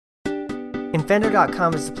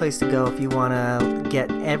Infendo.com is the place to go if you want to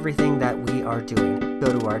get everything that we are doing.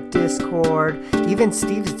 Go to our Discord. Even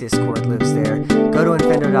Steve's Discord lives there. Go to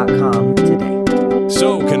Infendo.com today.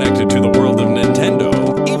 So connected to the world of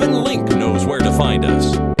Nintendo, even Link knows where to find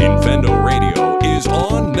us. Infendo Radio is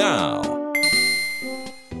on now.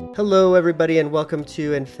 Hello, everybody, and welcome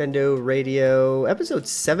to Infendo Radio, episode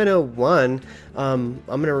 701. I'm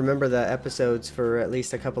going to remember the episodes for at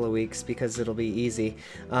least a couple of weeks because it'll be easy.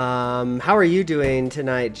 How are you doing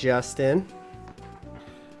tonight, Justin?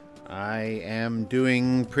 I am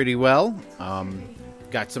doing pretty well.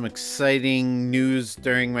 Got some exciting news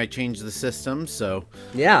during my change of the system, so...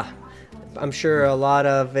 Yeah, I'm sure a lot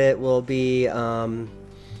of it will be...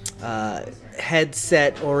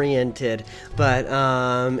 headset oriented, but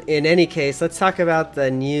in any case, let's talk about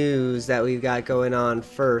the news that we've got going on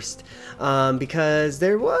first, because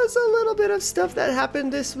there was a little bit of stuff that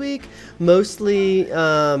happened this week, mostly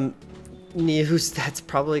news that's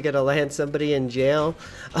probably gonna land somebody in jail,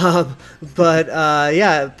 but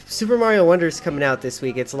yeah, Super Mario Wonder is coming out this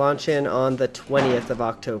week. It's launching on the 20th of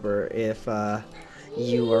October, if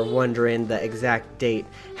you are wondering the exact date.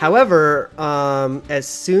 However, as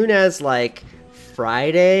soon as like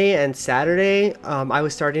Friday and Saturday, I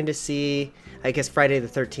was starting to see, I guess Friday the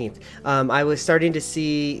 13th, I was starting to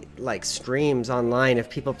see like streams online of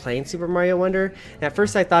people playing Super Mario Wonder. And at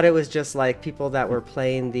first I thought it was just like people that were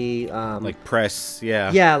playing the like press,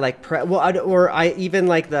 yeah. Yeah, like I even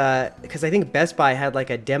like because I think Best Buy had like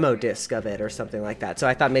a demo disc of it or something like that. So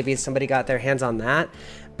I thought maybe somebody got their hands on that.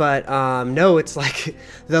 But no, it's like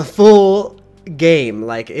the full game,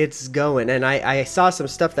 like it's going, and I saw some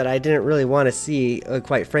stuff that I didn't really want to see,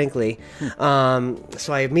 quite frankly.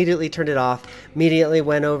 So I immediately turned it off, immediately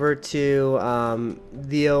went over to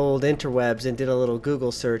the old interwebs and did a little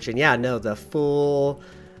Google search, and yeah, no, the full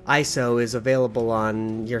ISO is available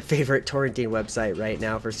on your favorite torrenting website right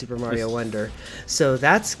now for Super Mario Wonder. So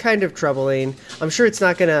that's kind of troubling. I'm sure it's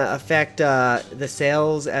not going to affect the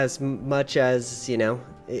sales as much as,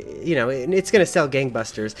 it's going to sell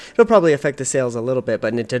gangbusters. It'll probably affect the sales a little bit,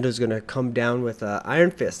 but Nintendo's going to come down with iron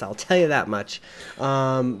fist. I'll tell you that much.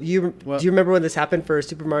 Do you remember when this happened for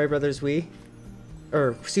Super Mario Brothers Wii?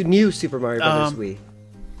 Or new Super Mario Brothers Wii?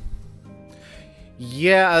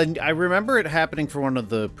 Yeah, I remember it happening for one of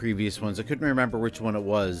the previous ones. I couldn't remember which one it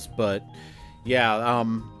was, but yeah,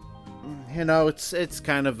 it's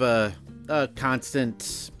kind of a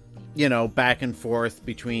constant, back and forth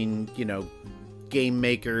between, game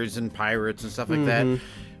makers and pirates and stuff like that.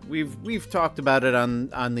 We've talked about it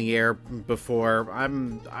on the air before.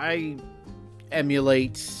 I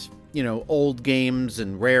emulate, old games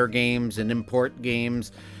and rare games and import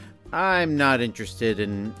games. I'm not interested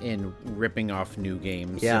in ripping off new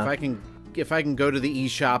games. Yeah. If I can go to the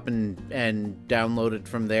eShop and download it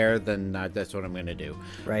from there, then that's what I'm going to do.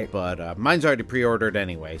 Right. But mine's already pre-ordered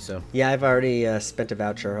anyway, so. Yeah, I've already spent a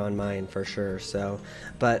voucher on mine for sure. So,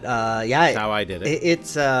 but yeah, that's how I did it.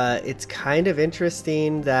 It's kind of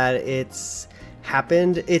interesting that it's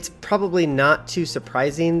happened. It's probably not too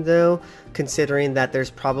surprising though, considering that there's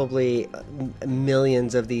probably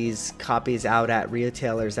millions of these copies out at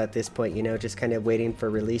retailers at this point, just kind of waiting for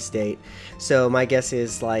release date. So my guess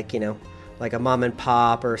is like a mom and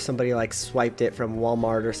pop or somebody like swiped it from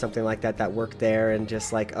Walmart or something like that worked there and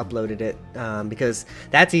just like uploaded it, because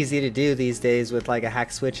that's easy to do these days with like a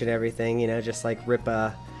hack switch and everything, just like rip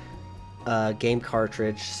a game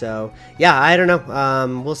cartridge. So yeah, I don't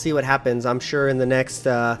know. We'll see what happens. I'm sure in the next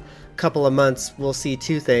couple of months we'll see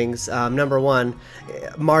two things. Number one,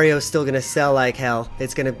 Mario's still gonna sell like hell.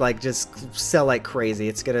 It's gonna like just sell like crazy.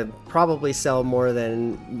 It's gonna probably sell more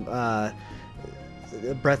than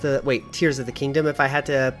Tears of the Kingdom if I had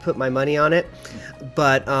to put my money on it.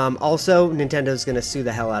 But also Nintendo's gonna sue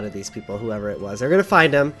the hell out of these people, whoever it was. They're gonna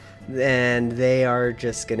find them, and they are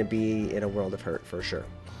just gonna be in a world of hurt for sure.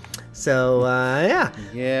 So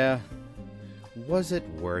yeah, was it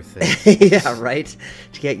worth it? Yeah, right,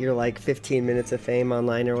 to get your like 15 minutes of fame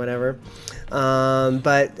online or whatever.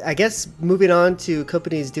 But I guess moving on to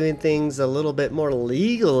companies doing things a little bit more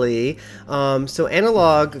legally. So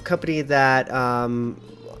Analogue, a company that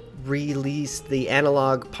released the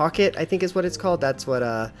Analogue Pocket, I think is what it's called. That's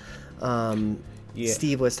what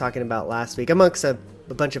Steve was talking about last week, amongst a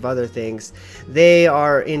bunch of other things. They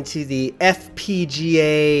are into the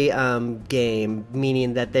FPGA game,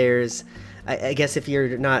 meaning that there's, I guess if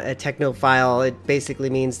you're not a technophile, it basically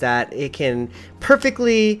means that it can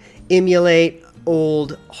perfectly emulate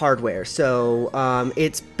old hardware. So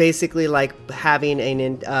it's basically like having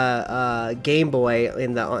a Game Boy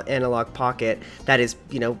in the Analog Pocket that is,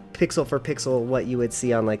 pixel for pixel what you would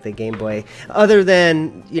see on like the Game Boy, other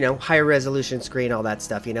than, higher resolution screen, all that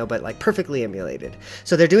stuff, but like perfectly emulated.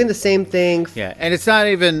 So they're doing the same thing. Yeah, and it's not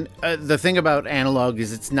even, the thing about Analog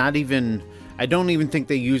is it's not even, I don't even think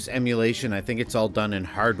they use emulation. I think it's all done in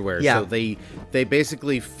hardware. Yeah. So they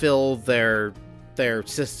basically fill their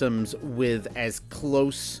systems with as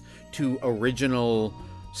close to original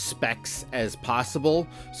specs as possible,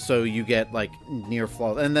 so you get like near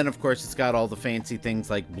flawless. And then of course it's got all the fancy things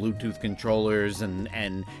like Bluetooth controllers and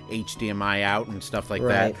HDMI out and stuff like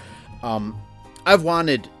Right. that. I've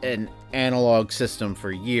wanted an analog system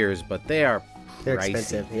for years, but they're pricey.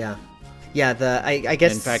 Expensive. Yeah. I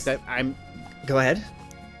guess. In fact, I'm. Go ahead.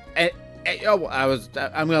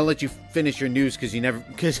 I'm gonna let you finish your news because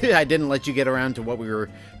I didn't let you get around to what we were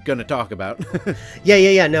gonna talk about.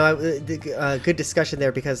 Yeah. No, good discussion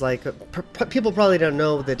there, because like people probably don't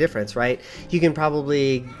know the difference, right? You can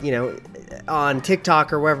probably, on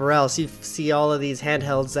TikTok or wherever else, you see all of these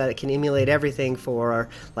handhelds that can emulate everything for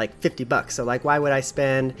like $50. So like, why would I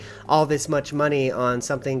spend all this much money on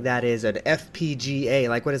something that is an FPGA?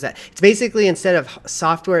 Like, what is that? It's basically, instead of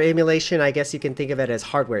software emulation, I guess you can think of it as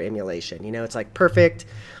hardware emulation. It's like perfect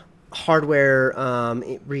hardware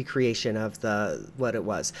recreation of what it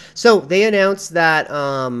was. So they announced that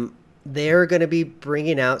they're going to be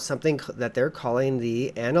bringing out something that they're calling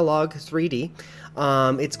the Analogue 3D.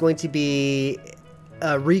 It's going to be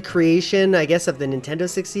a recreation, I guess, of the Nintendo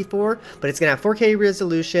 64, but it's going to have 4K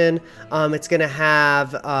resolution. It's going to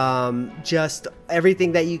have just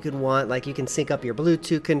everything that you could want. Like, you can sync up your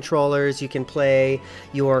Bluetooth controllers, you can play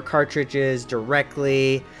your cartridges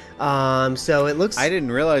directly. So it looks. I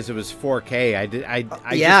didn't realize it was 4K. I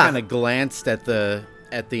just kind of glanced at the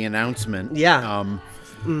announcement. Yeah.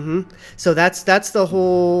 So that's the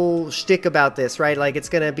whole shtick about this, right? Like, it's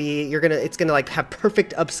gonna like have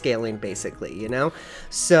perfect upscaling, basically,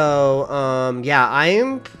 So I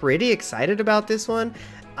am pretty excited about this one.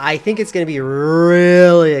 I think it's gonna be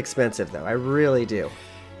really expensive, though. I really do.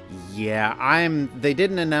 Yeah, they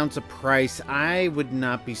didn't announce a price. I would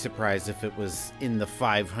not be surprised if it was in the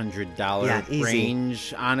 $500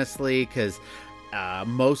 range, honestly, because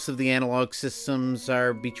most of the analog systems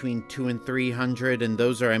are between $200 and $300, and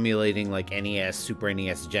those are emulating like NES, Super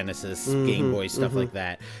NES, Genesis, Game Boy, stuff like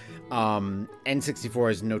that.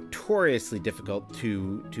 N64 is notoriously difficult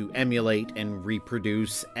to emulate and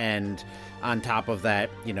reproduce, and on top of that,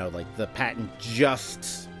 like the patent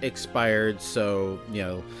just expired, so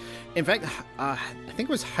in fact, I think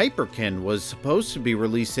it was Hyperkin was supposed to be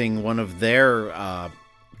releasing one of their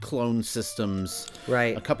clone systems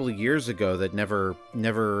right a couple of years ago that never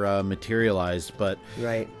materialized, but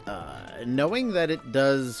right knowing that it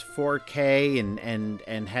does 4K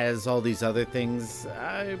and has all these other things,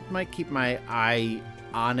 I might keep my eye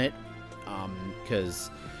on it, because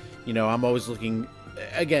I'm always looking.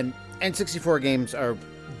 Again, N64 games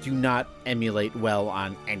do not emulate well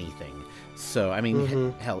on anything, so I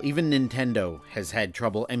mean, hell, even Nintendo has had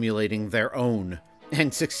trouble emulating their own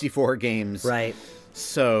N64 games, right?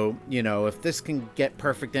 So, if this can get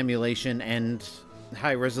perfect emulation and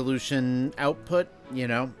high resolution output,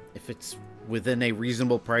 if it's within a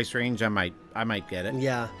reasonable price range, I might get it.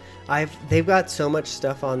 Yeah. They've got so much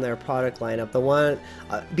stuff on their product lineup. The one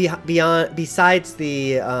besides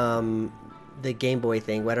the Game Boy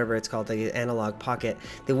thing, whatever it's called, the Analog Pocket,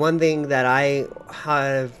 the one thing that I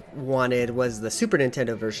have wanted was the Super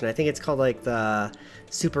Nintendo version. I think it's called like the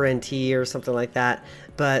Super NT or something like that.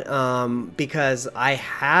 But because I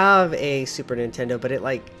have a Super Nintendo, but it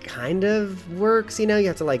like kind of works, you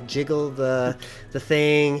have to like jiggle the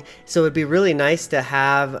thing. So it'd be really nice to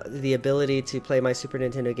have the ability to play my Super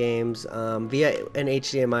Nintendo games via an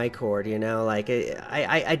HDMI cord. Like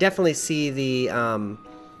I definitely see the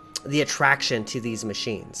attraction to these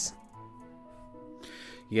machines.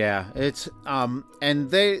 Yeah, it's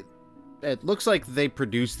and it looks like they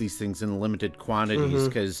produce these things in limited quantities,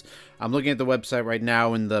 because I'm looking at the website right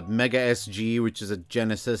now, and the Mega SG, which is a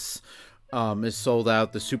Genesis, is sold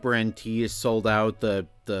out. The Super NT is sold out.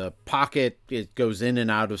 The Pocket, it goes in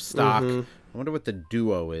and out of stock. I wonder what the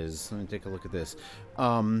Duo is. Let me take a look at this.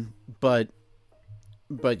 But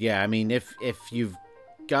yeah, I mean, if you've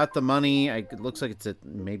got the money, it looks like it's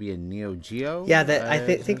maybe a Neo Geo. Yeah, I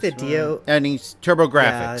think the Dio, and he's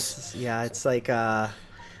TurboGrafx. Yeah, it's like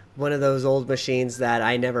one of those old machines that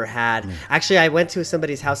I never had. Actually, I went to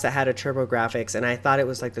somebody's house that had a TurboGrafx, and I thought it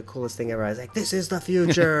was like the coolest thing ever. I was like, this is the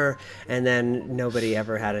future. And then nobody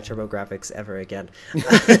ever had a TurboGrafx ever again.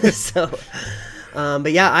 So,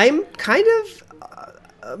 but yeah, I'm kind of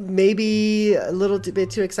maybe a little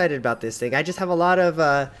bit too excited about this thing. I just have a lot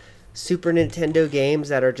of Super Nintendo games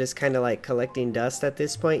that are just kind of like collecting dust at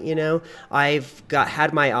this point, you know. I've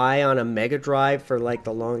had my eye on a Mega Drive for like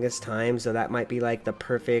the longest time, so that might be like the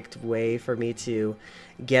perfect way for me to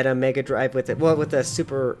get a Mega Drive with it. Well, with a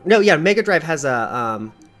Super... No, yeah, Mega Drive has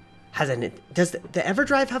a... Does the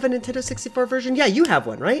EverDrive have a Nintendo 64 version? Yeah, you have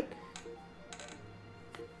one, right?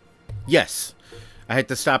 Yes. I had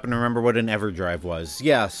to stop and remember what an EverDrive was.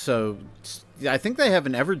 Yeah, so I think they have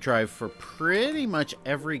an EverDrive for pretty much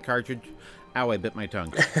every cartridge. Ow, I bit my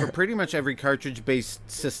tongue. For pretty much every cartridge-based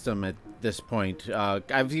system at this point.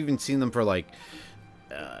 I've even seen them for like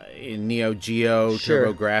in Neo Geo,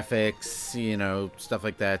 Sure. TurboGrafx, you know, stuff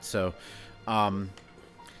like that. So,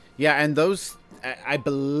 yeah, and those... I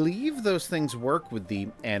believe those things work with the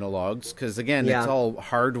analogs because again, Yeah. it's all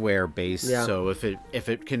hardware based. Yeah. So if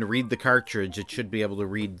it can read the cartridge, it should be able to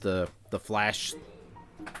read the flash.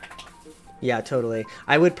 Yeah, totally.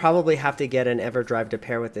 I would probably have to get an EverDrive to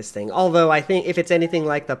pair with this thing. Although I think if it's anything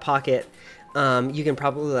like the Pocket, you can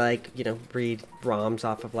probably like, you know, read ROMs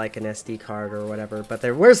off of like an SD card or whatever. But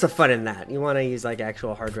where's the fun in that? You want to use like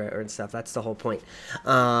actual hardware and stuff. That's the whole point.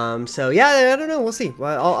 So yeah, I don't know. We'll see.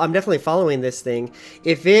 Well, I'm definitely following this thing.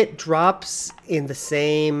 If it drops in the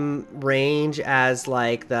same range as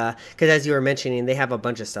like because as you were mentioning, they have a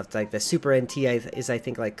bunch of stuff like the Super NT is I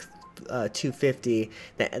think like 250.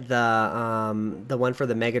 The one for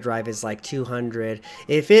the Mega Drive is like 200.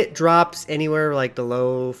 If it drops anywhere like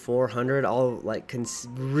below 400, I'll like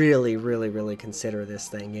really consider this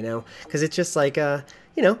thing, you know, because it's just like you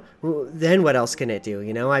know, then what else can it do,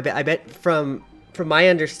 you know? I bet from my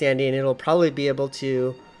understanding it'll probably be able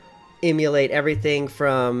to emulate everything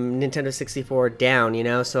from Nintendo 64 down, you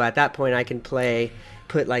know, so at that point I can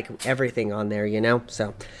put like everything on there, you know.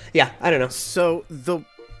 So yeah, I don't know. So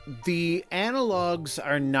the analogs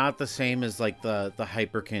are not the same as like the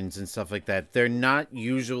Hyperkins and stuff like that. They're not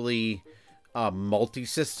usually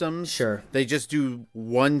multi-systems. Sure. They just do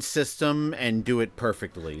one system and do it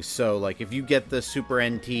perfectly. So like if you get the Super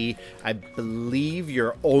NT, I believe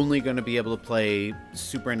you're only going to be able to play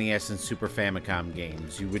Super NES and Super Famicom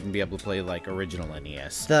games. You wouldn't be able to play like original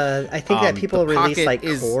NES. I think that people the release Pocket like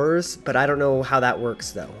is- cores, but I don't know how that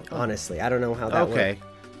works though. Honestly, I don't know how that Okay. works.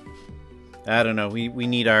 I don't know. We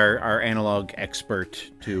need our analog expert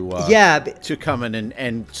to to come in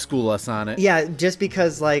and school us on it. Yeah, just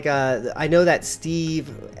because like I know that Steve,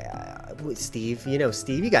 you know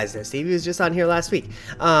Steve, you guys know Steve. He was just on here last week.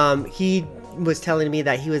 He was telling me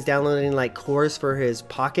that he was downloading like cores for his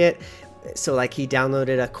Pocket. So like he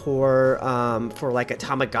downloaded a core for like a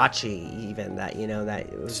Tamagotchi, even that, you know, that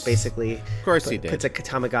it was basically Of course he did. puts a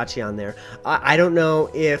Tamagotchi on there. I don't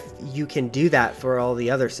know if you can do that for all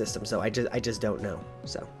the other systems, so I just don't know.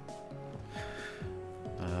 So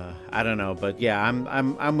I don't know, but yeah,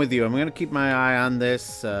 I'm with you. I'm gonna keep my eye on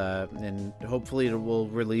this, and hopefully it will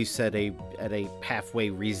release at a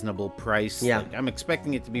halfway reasonable price. Yeah. Like, I'm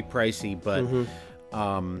expecting it to be pricey, but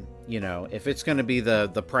you know, if it's gonna be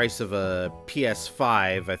the price of a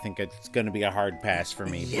PS5, I think it's gonna be a hard pass for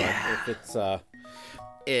me. Yeah. But if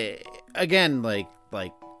it's again, like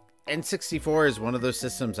N64 is one of those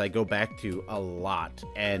systems I go back to a lot,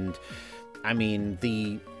 and I mean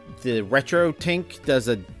the Retro Tink does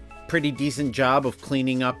a pretty decent job of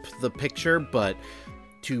cleaning up the picture, but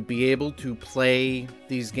to be able to play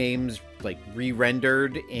these games like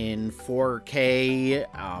re-rendered in 4K,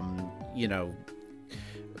 you know,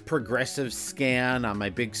 progressive scan on my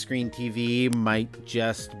big screen TV might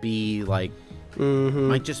just be like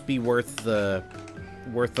might just be worth the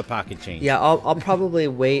pocket change. yeah, I'll probably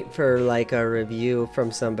wait for like a review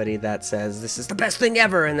from somebody that says this is the best thing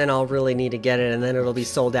ever, and then I'll really need to get it, and then it'll be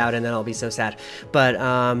sold out, and then I'll be so sad. But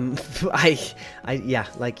I yeah,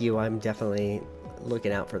 like you, I'm definitely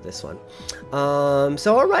looking out for this one.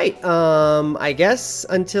 So all right, I guess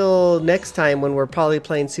until next time when we're probably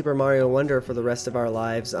playing Super Mario Wonder for the rest of our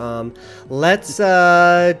lives, let's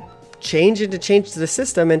change the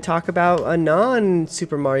system and talk about a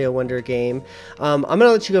non-Super Mario Wonder game. I'm gonna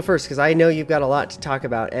let you go first because I know you've got a lot to talk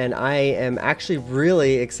about, and I am actually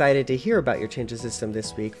really excited to hear about your change of system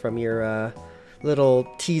this week from your little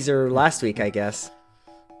teaser last week, I guess.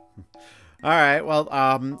 All right, well,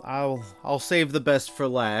 I'll save the best for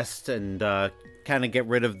last and kind of get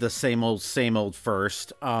rid of the same old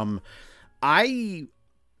first. I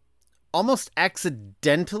almost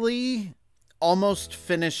accidentally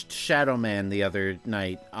finished Shadow Man the other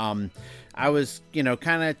night. I was, you know,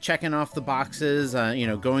 kind of checking off the boxes, you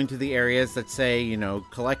know, going to the areas that say, you know,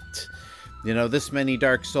 collect this many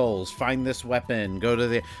Dark Souls, find this weapon, go to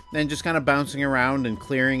the... And just kind of bouncing around and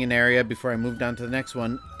clearing an area before I moved on to the next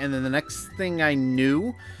one. And then the next thing I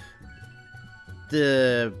knew,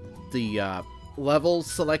 the level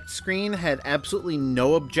select screen had absolutely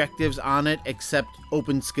no objectives on it except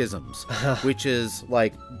open schisms, which is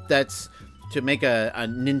like, that's... To make a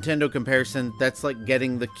Nintendo comparison, that's like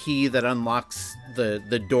getting the key that unlocks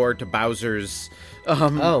the door to Bowser's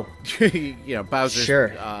Bowser's Sure.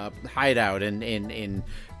 Hideout in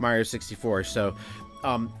Mario 64. So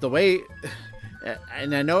the way,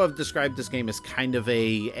 and I know I've described this game as kind of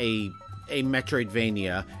a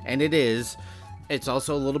Metroidvania, and it is. It's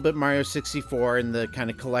also a little bit Mario 64 in the kind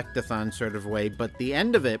of collectathon sort of way, but the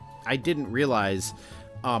end of it, I didn't realize.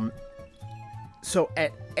 So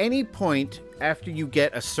at any point after you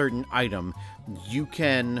get a certain item, you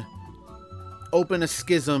can open a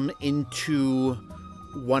schism into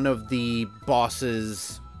one of the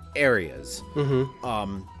boss's areas.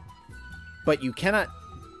 Mm-hmm. But you cannot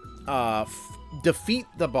defeat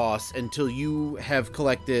the boss until you have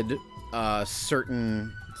collected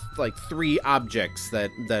certain, like, 3 objects that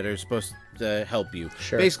are supposed to help you.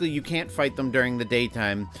 Sure. Basically, you can't fight them during the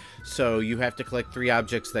daytime, so you have to collect 3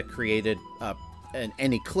 objects that created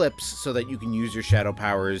an eclipse so that you can use your shadow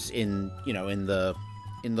powers in the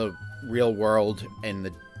real world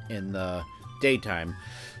and in the daytime.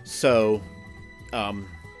 So I'm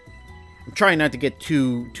trying not to get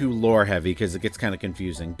too lore heavy because it gets kind of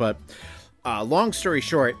confusing, but long story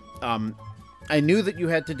short, I knew that you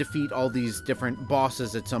had to defeat all these different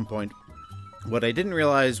bosses at some point. What I didn't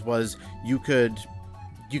realize was you can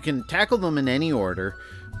tackle them in any order.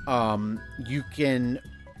 You can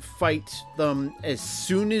fight them as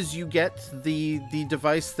soon as you get the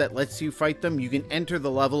device that lets you fight them. You can enter the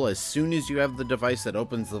level as soon as you have the device that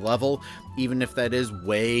opens the level, even if that is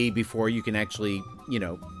way before you can actually,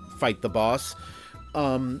 fight the boss.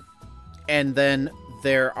 And then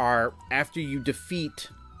there are, after you defeat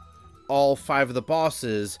all 5 of the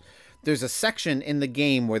bosses, there's a section in the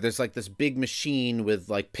game where there's like this big machine with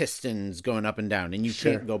like pistons going up and down, and you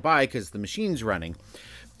can't go by because the machine's running.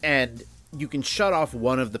 And you can shut off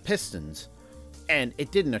one of the pistons. And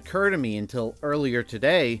it didn't occur to me until earlier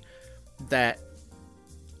today that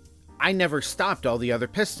I never stopped all the other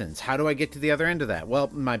pistons. How do I get to the other end of that? Well,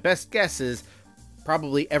 my best guess is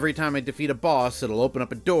probably every time I defeat a boss, it'll open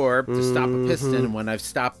up a door to stop a piston. And when I've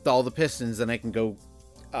stopped all the pistons, then I can go,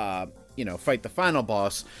 fight the final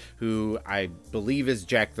boss, who I believe is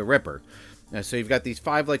Jack the Ripper. So you've got these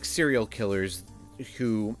 5 like serial killers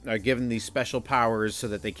who are given these special powers so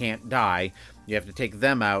that they can't die. You have to take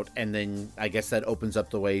them out, and then I guess that opens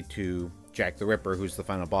up the way to Jack the Ripper, who's the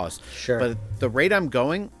final boss. Sure. But the rate I'm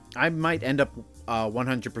going, I might end up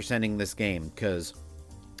 100%ing this game, because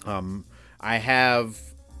I have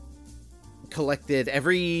collected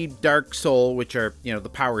every Dark Soul, which are,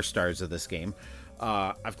 the power stars of this game.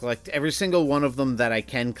 I've collected every single one of them that I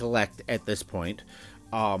can collect at this point.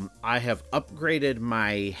 I have upgraded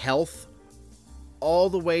my health all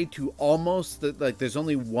the way to almost there's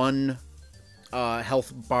only 1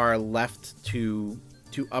 health bar left to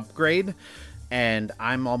upgrade, and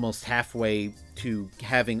I'm almost halfway to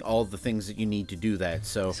having all the things that you need to do that.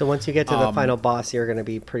 So once you get to the final boss, you're going to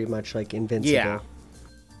be pretty much like invincible.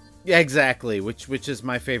 Yeah, exactly. Which is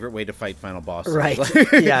my favorite way to fight final bosses. Right.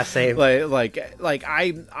 Yeah, same. Like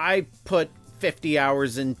I put 50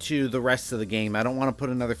 hours into the rest of the game. I don't want to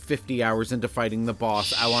put another 50 hours into fighting the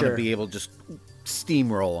boss. I want to be able to just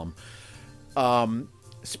steamroll them.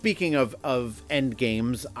 Speaking of end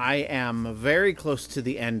games, I am very close to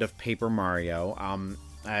the end of Paper Mario.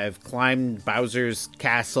 I've climbed Bowser's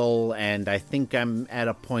castle, and I think I'm at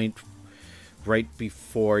a point right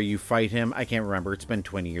before you fight him. I can't remember. It's been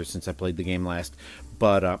 20 years since I played the game last.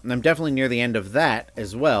 But I'm definitely near the end of that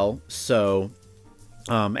as well. So,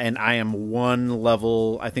 and I am one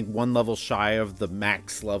level shy of the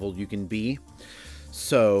max level you can be.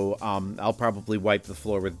 So I'll probably wipe the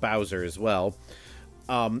floor with Bowser as well.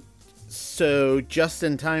 So just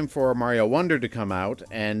in time for Mario Wonder to come out,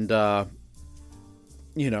 and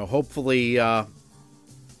hopefully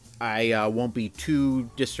I won't be too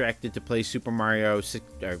distracted to play Super Mario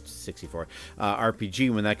 64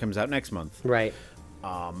 RPG when that comes out next month. Right.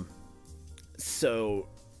 So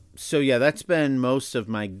yeah, that's been most of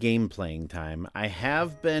my game playing time. I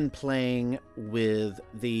have been playing with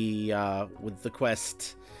the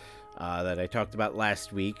Quest that I talked about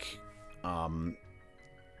last week. I've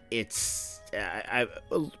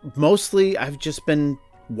just been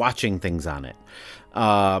watching things on it.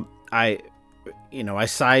 I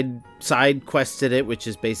side quested it, which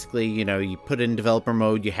is basically, you put it in developer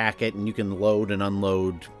mode, you hack it, and you can load and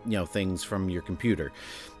unload, things from your computer.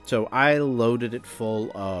 So I loaded it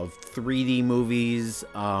full of 3D movies,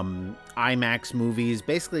 IMAX movies,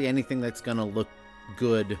 basically anything that's going to look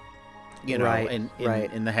good, in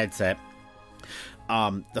the headset.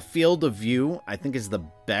 The field of view, I think, is the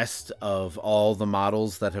best of all the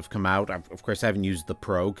models that have come out. Of course, I haven't used the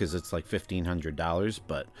Pro because it's like $1,500,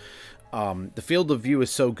 but the field of view is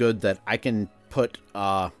so good that I can put,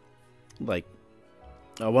 one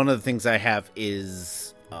of the things I have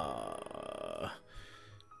is,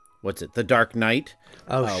 The Dark Knight.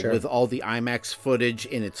 Oh, sure. With all the IMAX footage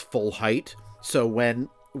in its full height. So when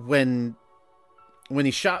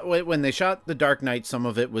they shot The Dark Knight, some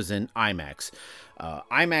of it was in IMAX.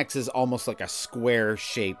 IMAX is almost like a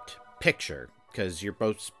square-shaped picture because you're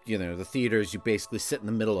both, the theaters, you basically sit in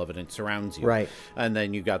the middle of it and it surrounds you. Right. And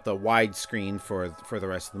then you got the widescreen for the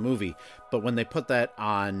rest of the movie. But when they put that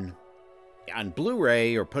on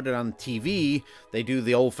Blu-ray or put it on TV, they do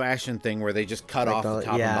the old-fashioned thing where they just cut off the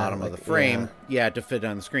top and bottom of the frame, to fit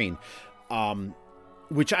on the screen.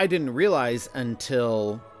 Which I didn't realize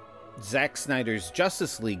until Zack Snyder's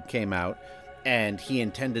Justice League came out, and he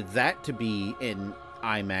intended that to be in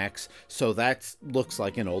IMAX, so that looks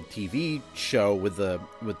like an old TV show with the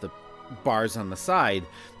bars on the side.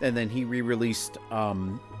 And then he re-released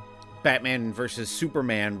Batman versus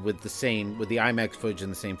Superman with the IMAX footage in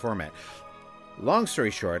the same format. Long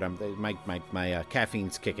story short, my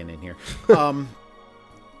caffeine's kicking in here.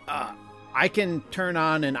 I can turn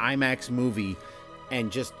on an IMAX movie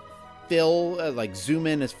and just zoom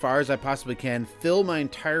in as far as I possibly can, fill my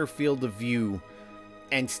entire field of view,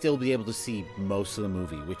 and still be able to see most of the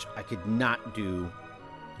movie, which I could not do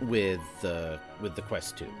with the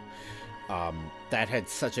Quest 2. That had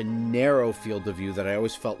such a narrow field of view that I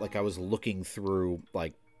always felt like I was looking through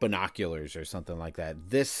like binoculars or something like that.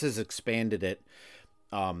 This has expanded it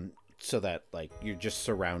so that like you're just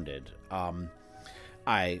surrounded.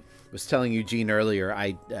 I was telling Eugene earlier,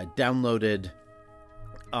 I downloaded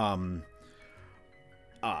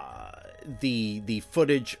the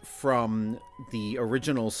footage from the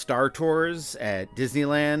original Star Tours at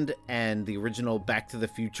Disneyland and the original Back to the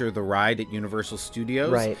Future, the ride at Universal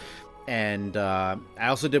Studios. Right. And I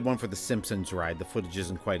also did one for the Simpsons ride. The footage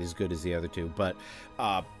isn't quite as good as the other two, but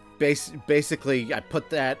basically I put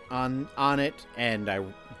that on it, and I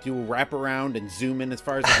do a wrap around and zoom in as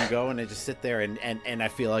far as I can go, and I just sit there and I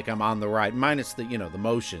feel like I'm on the ride, minus the the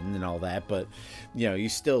motion and all that, but you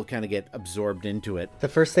still kind of get absorbed into it. The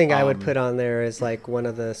first thing I would put on there is like one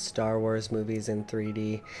of the Star Wars movies in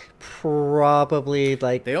 3D, probably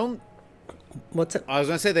like what's it? I was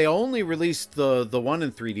gonna say they only released the one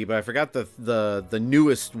in 3D, but I forgot the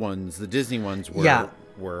newest ones, the Disney ones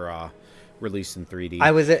were released in 3D.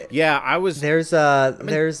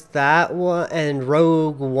 There's that one and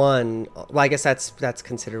Rogue One. Well, I guess that's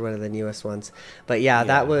considered one of the newest ones. But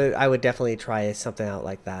I would definitely try something out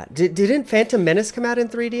like that. Didn't Phantom Menace come out in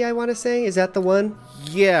 3D? I want to say, is that the one?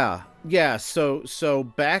 Yeah. So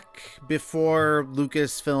back before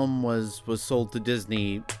Lucasfilm was sold to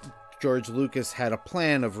Disney, George Lucas had a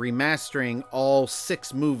plan of remastering all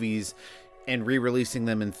 6 movies and re-releasing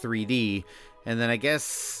them in 3D. And then I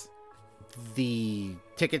guess the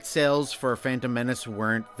ticket sales for Phantom Menace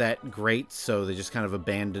weren't that great, so they just kind of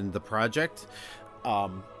abandoned the project.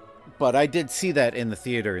 But I did see that in the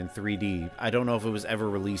theater in 3D. I don't know if it was ever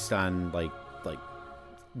released on like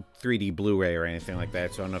 3D Blu-ray or anything like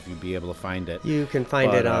that, so I don't know if you'd be able to find it. You can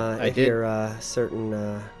find it if you're a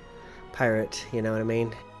certain pirate, you know what I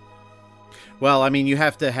mean? Well, I mean, you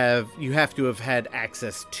have to have had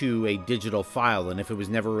access to a digital file, and if it was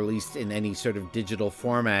never released in any sort of digital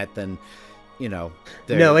format, then it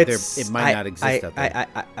might not exist out there.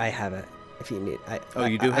 I have it. If you need,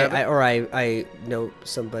 you do have it, or I know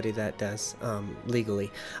somebody that does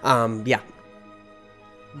legally. Yeah.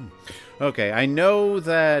 Okay, I know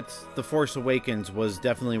that The Force Awakens was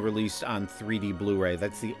definitely released on 3D Blu-ray.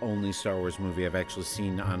 That's the only Star Wars movie I've actually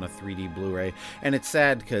seen on a 3D Blu-ray, and it's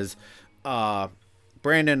sad because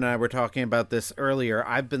Brandon and I were talking about this earlier.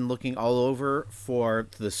 I've been looking all over for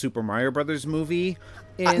the Super Mario Brothers movie.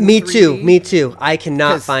 Me too. I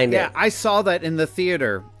cannot find it. Yeah, I saw that in the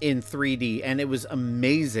theater in 3D, and it was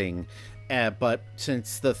amazing. But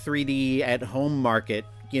since the 3D at home market,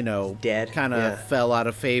 kind of fell out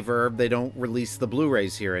of favor, they don't release the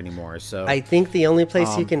Blu-rays here anymore. So I think the only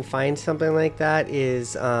place you can find something like that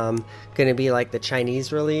is going to be like the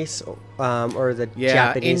Chinese release or the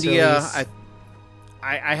Japanese India, release.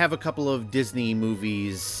 I have a couple of Disney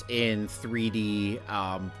movies in 3D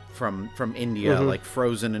from India, like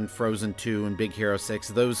Frozen and Frozen 2 and Big Hero 6.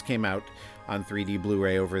 Those came out on 3D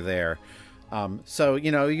Blu-ray over there. So,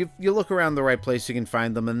 you look around the right place, you can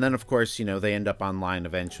find them. And then, of course, they end up online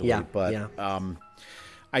eventually. Yeah, but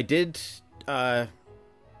I did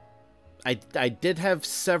I did have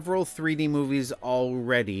several 3D movies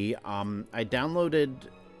already. I downloaded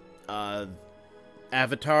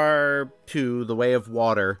Avatar 2, The Way of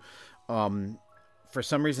Water. For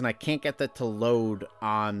some reason, I can't get that to load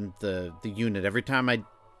on the unit. Every time I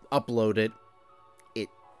upload it, it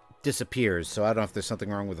disappears. So I don't know if there's something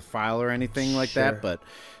wrong with the file or anything like that. But,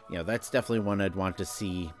 that's definitely one I'd want to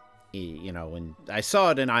see, and I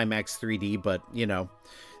saw it in IMAX 3D, but,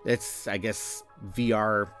 it's, I guess,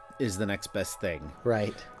 VR is the next best thing.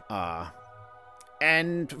 Right.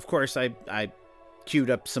 And, of course, I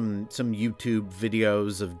queued up some YouTube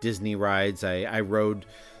videos of Disney rides. I rode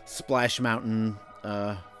Splash Mountain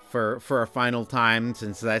for a final time.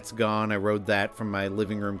 Since that's gone, I rode that from my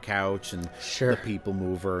living room couch and the People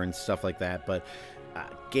Mover and stuff like that. But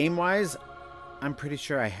game-wise, I'm pretty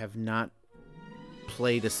sure I have not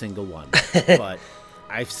played a single one. But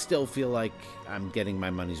I still feel like I'm getting my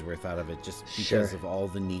money's worth out of it just because of all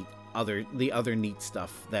the other neat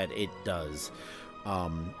stuff that it does.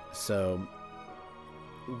 So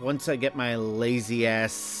once I get my lazy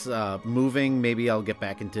ass moving, maybe I'll get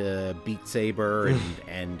back into Beat Saber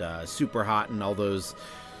and Super Hot and all those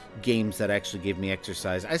games that actually give me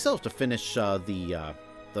exercise. I still have to finish the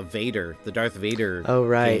Darth Vader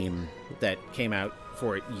game that came out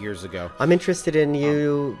for it years ago. I'm interested in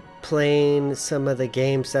you playing some of the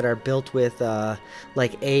games that are built with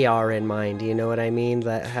like AR in mind. You know what I mean?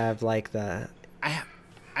 That have like the...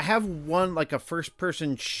 I have one, like a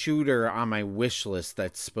first-person shooter on my wish list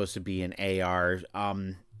that's supposed to be an AR.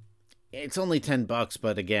 It's only $10,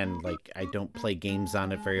 but again, like, I don't play games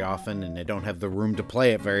on it very often, and I don't have the room to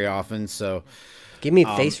play it very often, so... Give me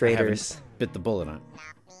Face Raiders. I haven't bit the bullet on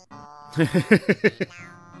it.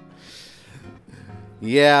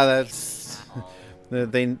 Yeah, that's...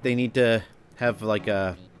 They need to have, like,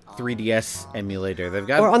 a 3DS emulator. They've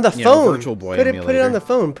got, or on the phone. Virtual Boy put emulator. it on the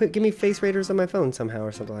phone. Give me Face Raiders on my phone somehow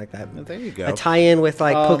or something like that. Oh, there you go. A tie-in with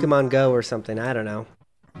like Pokemon Go or something. I don't know.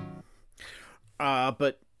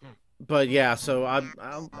 But yeah. So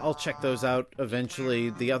I'll check those out eventually.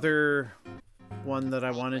 The other one that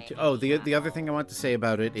I wanted to. The other thing I want to say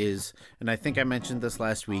about it is, and I think I mentioned this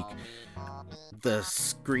last week. The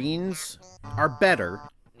screens are better.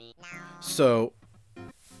 So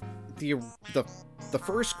the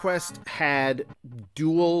first quest had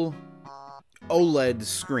dual OLED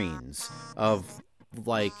screens of,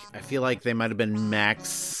 like, I feel like they might have been max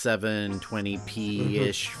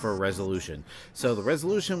 720p-ish for resolution. So the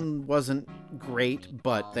resolution wasn't great,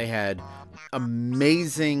 but they had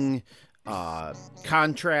amazing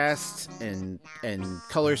contrast and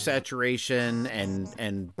color saturation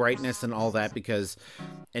and brightness and all that, because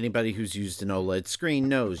anybody who's used an OLED screen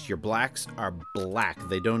knows your blacks are black.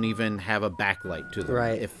 They don't even have a backlight to them.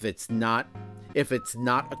 Right. If it's not a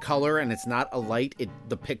color and it's not a light,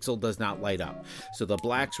 the pixel does not light up. So the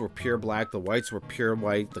blacks were pure black, the whites were pure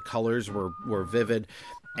white, the colors were vivid,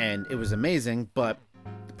 and it was amazing, but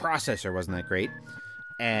the processor wasn't that great.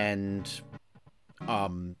 And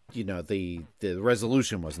the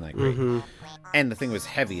resolution wasn't that great. And the thing was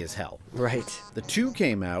heavy as hell. Right. The 2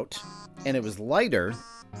 came out and it was lighter,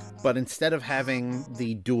 but instead of having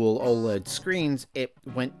the dual OLED screens, it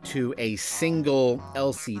went to a single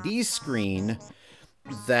LCD screen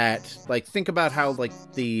that, like, think about how, like,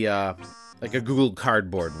 the like a Google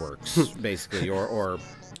Cardboard works, basically, or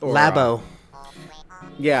Labo.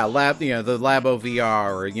 The Labo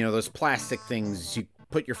VR, or those plastic things you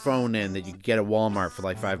put your phone in that you get at Walmart for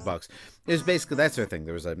like $5. It was basically that sort of thing.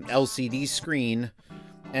 There was an LCD screen,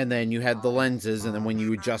 and then you had the lenses, and then when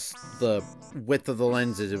you adjust the width of the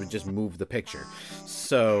lenses, it would just move the picture.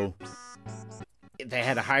 So they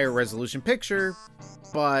had a higher resolution picture,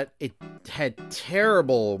 but it had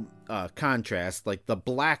terrible contrast. Like, the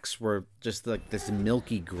blacks were just like this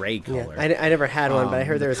milky gray color. Yeah, I never had one, but I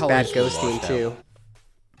heard there was bad ghosting too.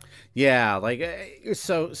 Yeah, like,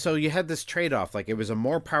 so you had this trade-off. Like, it was a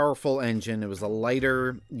more powerful engine, it was a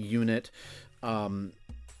lighter unit, and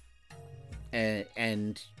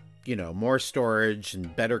more storage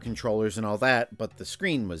and better controllers and all that, but the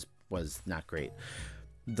screen was not great.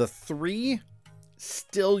 The 3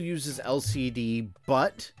 still uses LCD,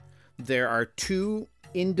 but there are 2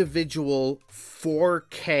 individual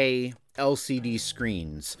 4K LCD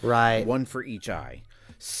screens. Right. One for each eye.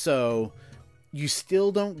 So you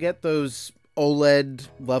still don't get those OLED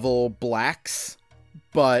level blacks,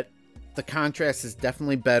 but the contrast is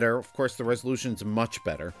definitely better. Of course, the resolution's much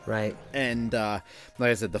better. Right. And like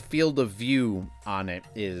I said, the field of view on it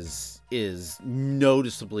is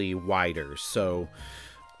noticeably wider. So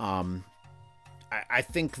I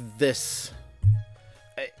think this,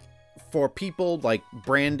 for people like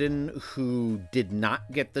Brandon who did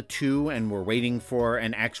not get the 2 and were waiting for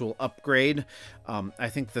an actual upgrade, I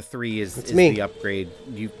think the 3 is the upgrade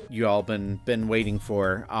you all been waiting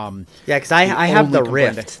for. Yeah, because I have the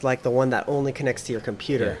Rift, like the one that only connects to your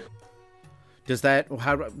computer. Yeah. Does that?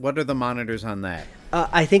 What are the monitors on that?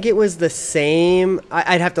 I think it was the same.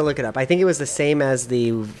 I'd have to look it up. I think it was the same as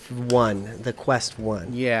the Quest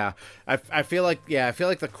 1. Yeah, I feel like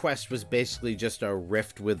the Quest was basically just a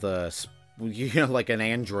Rift with a, like an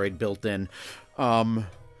Android built in.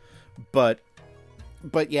 But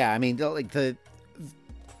yeah, I mean, like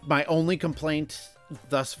my only complaint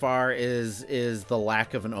thus far is the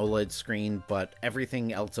lack of an OLED screen, but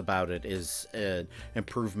everything else about it is an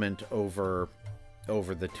improvement over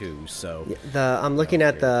the 2. So I'm looking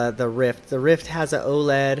at the Rift. The Rift has an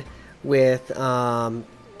OLED with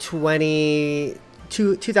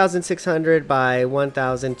 2600 by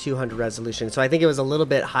 1200 resolution. So I think it was a little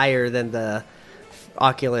bit higher than the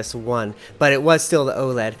Oculus One, but it was still the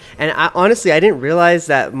OLED. And honestly, I didn't realize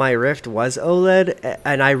that my Rift was OLED,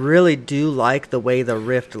 and I really do like the way the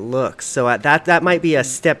Rift looks. So that might be a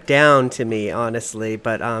step down to me, honestly,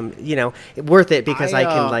 but worth it because I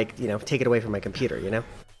can take it away from my computer.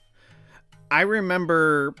 I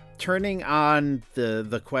remember turning on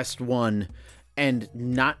the Quest 1 and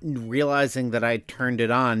not realizing that I turned it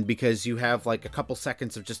on because you have like a couple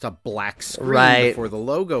seconds of just a black screen before the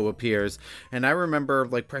logo appears. And I remember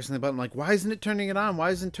like pressing the button, like, why isn't it turning it on?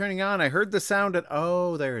 Why isn't it turning on? I heard the sound and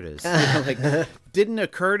there it is. Didn't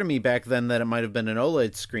occur to me back then that it might have been an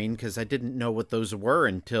OLED screen because I didn't know what those were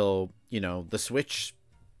until, the Switch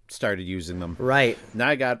started using them. Right. Now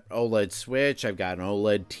I got OLED Switch, I've got an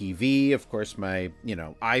OLED TV, of course my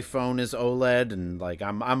iPhone is OLED, and like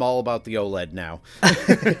I'm all about the OLED now.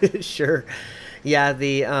 Sure. Yeah,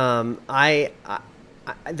 the I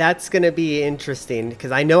that's going to be interesting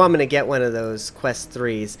because I know I'm going to get one of those Quest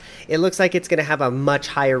 3s. It looks like it's going to have a much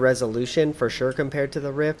higher resolution for sure compared to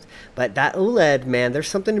the Rift, but that OLED, man, there's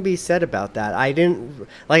something to be said about that.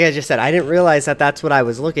 Like I just said, I didn't realize that that's what I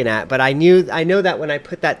was looking at, but I know that when I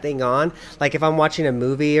put that thing on, like if I'm watching a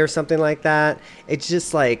movie or something like that, it's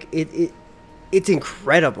just like it's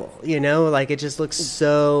incredible, like it just looks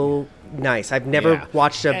so nice. I've never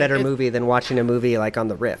watched a better movie than watching a movie like on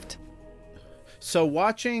the Rift. So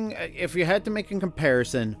if you had to make a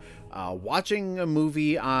comparison, watching a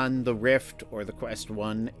movie on the Rift or the Quest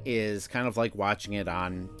 1 is kind of like watching it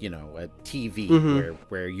on, a TV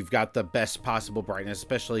where you've got the best possible brightness,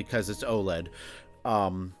 especially because it's OLED.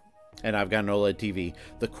 And I've got an OLED TV.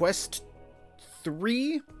 The Quest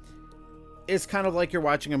 3 is kind of like you're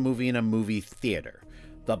watching a movie in a movie theater.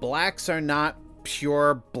 The blacks are not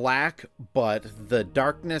pure black, but the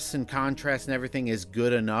darkness and contrast and everything is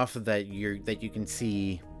good enough that you can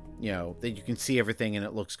see everything and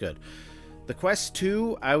it looks good. The Quest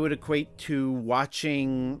 2 I would equate to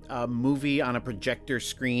watching a movie on a projector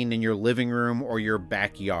screen in your living room or your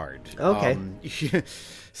backyard. Okay.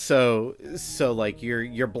 So like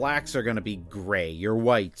your blacks are going to be gray, your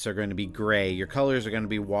whites are going to be gray, your colors are going to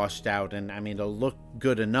be washed out, and I mean it'll look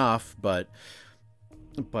good enough, but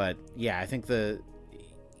yeah, I think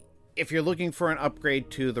if you're looking for an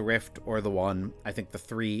upgrade to the Rift or the One, I think the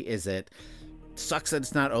 3 is it. Sucks that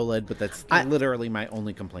it's not OLED, but that's literally my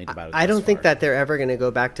only complaint about it. I don't think that they're ever going to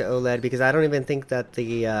go back to OLED because I don't even think that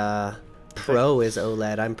the Pro is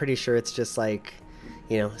OLED. I'm pretty sure it's just like,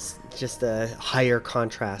 just a higher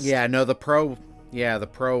contrast. Yeah, no, the Pro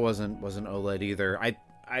wasn't OLED either.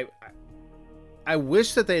 I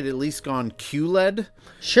wish that they'd at least gone QLED.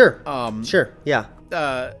 Sure. Sure. Yeah.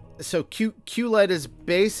 So QLED is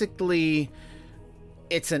basically,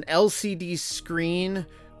 it's an LCD screen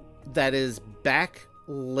that is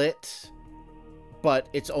backlit, but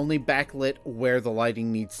it's only backlit where the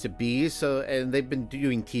lighting needs to be. So, and they've been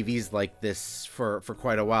doing TVs like this for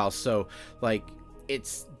quite a while. So like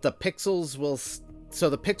the pixels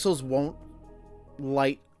won't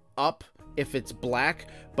light up if it's black,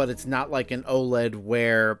 but it's not like an OLED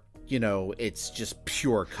where it's just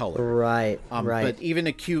pure color. Right. Right. But even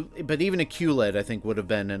a QLED I think would have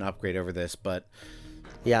been an upgrade over this. But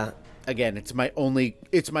yeah, again, it's my only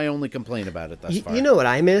complaint about it thus far. You know what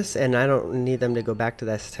I miss, and I don't need them to go back to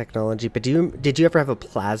this technology. But did you ever have a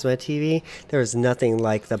plasma TV? There was nothing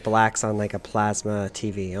like the blacks on like a plasma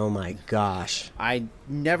TV. Oh my gosh! I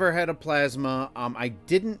never had a plasma. I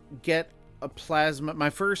didn't get a plasma. My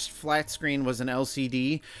first flat screen was an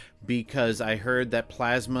LCD because I heard that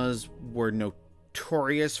plasmas were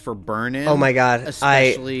notorious for burn-in. Oh my god!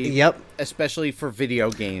 Especially for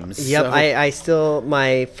video games. Yep, So, I still,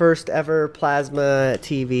 my first ever plasma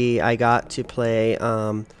TV, I got to play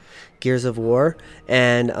Gears of War,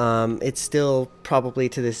 and it still probably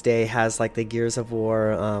to this day has like the Gears of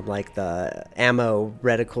War, like the ammo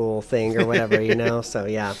reticle thing or whatever, you know. So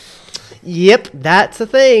yeah, yep, that's a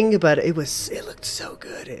thing. But it looked so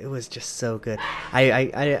good. It was just so good.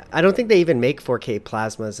 I don't think they even make 4K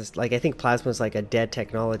plasmas. It's like, I think plasma's like a dead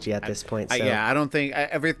technology at this point. So. Yeah, I don't think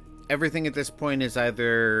everything at this point is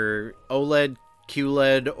either OLED,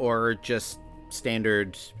 QLED, or just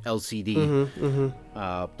standard LCD,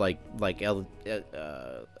 like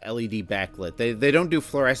LED backlit. They don't do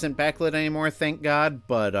fluorescent backlit anymore, thank God.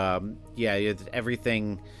 But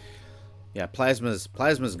everything. Yeah, plasma's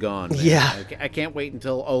gone. Man. Yeah, I can't wait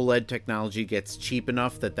until OLED technology gets cheap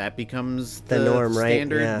enough that becomes the norm,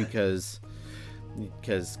 standard, right? Yeah. Because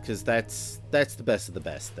that's the best of the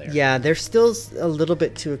best there. Yeah, they're still a little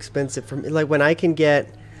bit too expensive for me. Like when I can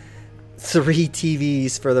get 3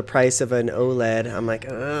 TVs for the price of an OLED, I'm like,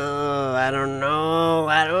 oh, I don't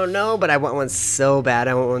know, but I want one so bad.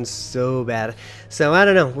 So I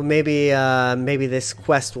don't know. Well, maybe this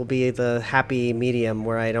Quest will be the happy medium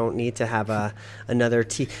where I don't need to have another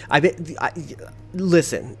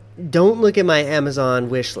listen, don't look at my Amazon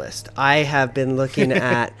wish list. I have been looking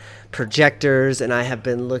at projectors, and I have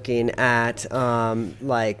been looking at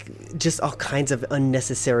like just all kinds of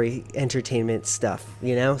unnecessary entertainment stuff,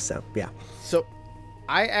 you know? So yeah. So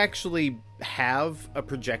I actually have a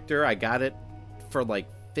projector. I got it for like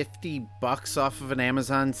 $50 off of an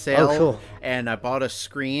Amazon sale. Oh, cool. And I bought a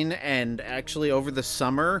screen, and actually over the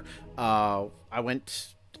summer I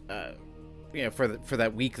went for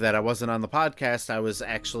that week that I wasn't on the podcast, I was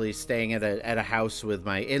actually staying at a house with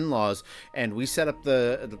my in-laws, and we set up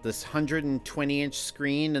this 120-inch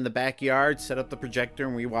screen in the backyard, set up the projector,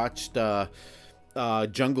 and we watched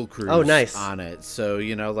Jungle Cruise. Oh, nice. On it. So,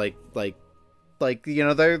 you know,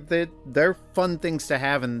 they're fun things to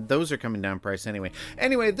have, and those are coming down in price anyway.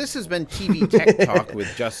 Anyway, this has been TV Tech Talk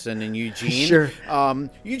with Justin and Eugene. Sure.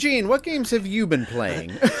 Eugene, what games have you been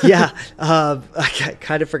playing? Yeah, I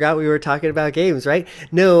kind of forgot we were talking about games, right?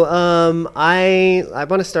 No, I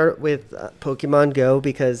want to start with Pokemon Go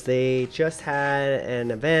because they just had an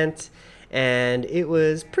event. And it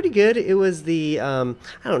was pretty good. It was the, I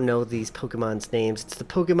don't know these Pokemon's names. It's the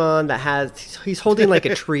Pokemon that he's holding like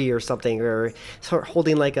a tree or something, or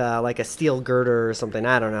holding like a steel girder or something.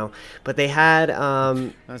 I don't know. But they had...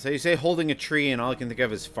 So you say holding a tree, and all I can think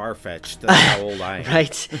of is Farfetch'd. That's how old I am.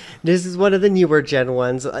 Right. This is one of the newer gen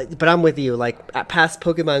ones. But I'm with you. Like, past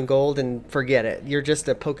Pokemon Gold, and forget it. You're just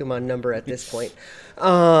a Pokemon number at this point.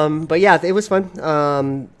 But yeah, it was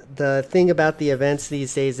fun. The thing about the events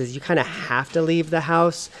these days is you kind of have to leave the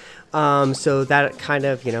house. So that kind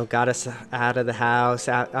of, got us out of the house,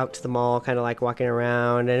 out to the mall, kind of like walking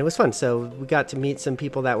around, and it was fun. So we got to meet some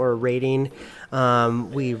people that were raiding.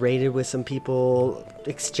 We raided with some people,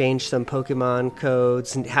 exchanged some Pokemon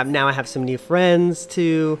codes, and now I have some new friends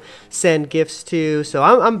to send gifts to. So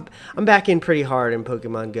I'm back in pretty hard in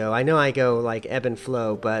Pokemon Go. I know I go like ebb and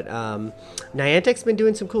flow, but Niantic's been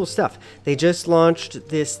doing some cool stuff. They just launched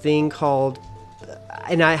this thing called,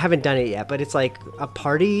 and I haven't done it yet, but it's like a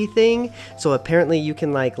party thing. So apparently you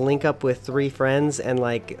can like link up with 3 friends, and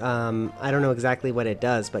like I don't know exactly what it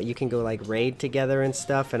does, but you can go like raid together and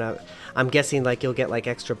stuff. And I'm guessing like you'll get like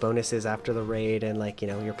extra bonuses after the raid, and like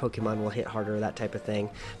your Pokemon will hit harder, that type of thing.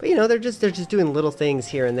 But they're just doing little things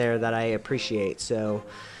here and there that I appreciate. So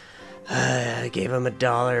I gave them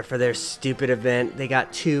 $1 for their stupid event. They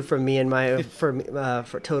got 2 from me and my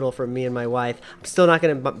for total from me and my wife. I'm still not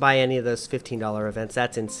going to buy any of those $15 events.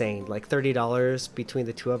 That's insane. Like $30 between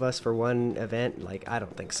the two of us for one event. Like, I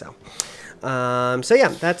don't think so. So yeah,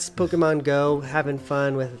 that's Pokemon Go. Having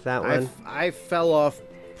fun with that one. I fell off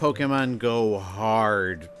Pokemon Go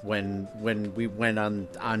hard when we went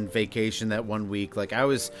on vacation that one week. Like I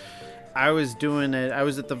was doing it. I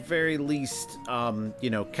was at the very least,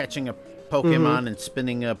 catching a Pokemon and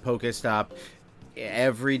spinning a Pokestop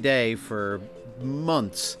every day for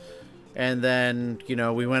months. And then,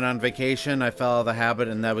 we went on vacation. I fell out of the habit,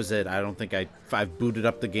 and that was it. I don't think I've booted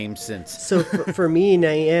up the game since. So for me,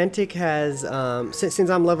 Niantic has, since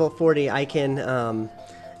I'm level 40, I can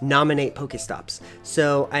nominate Pokestops.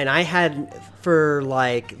 So, and I had, for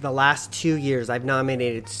like the last 2 years, I've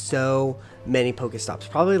nominated so many Pokestops,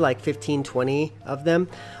 probably like 15, 20 of them.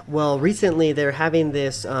 Well, recently they're having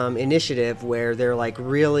this initiative where they're like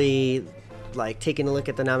really like taking a look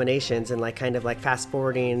at the nominations and like kind of like fast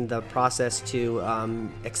forwarding the process to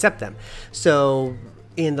accept them. So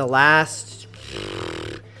in the last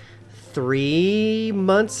 3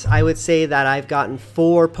 months, I would say that I've gotten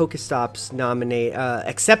 4 Pokestops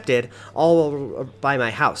accepted all by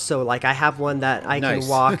my house. So like I have one that I can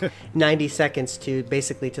walk 90 seconds to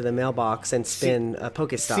basically to the mailbox and spin a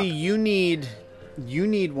Pokestop. See, you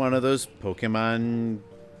need one of those Pokemon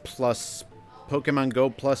Go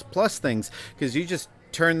plus things, because you just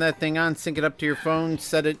turn that thing on, sync it up to your phone,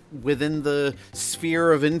 set it within the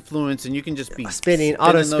sphere of influence, and you can just be spinning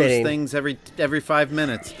those things every 5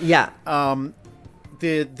 minutes. Yeah.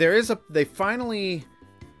 They finally.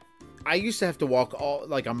 I used to have to walk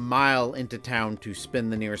like a mile into town to spin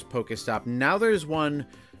the nearest Pokestop. Now there's one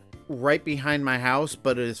right behind my house,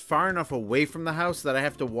 but it is far enough away from the house that I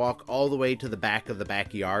have to walk all the way to the back of the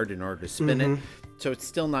backyard in order to spin it. So it's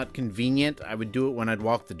still not convenient. I would do it when I'd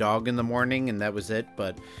walk the dog in the morning, and that was it.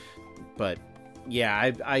 But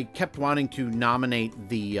yeah, I kept wanting to nominate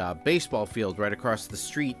the baseball field right across the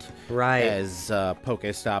street as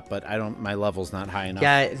Pokestop, but my level's not high enough.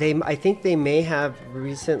 Yeah, I think they may have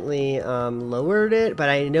recently lowered it, but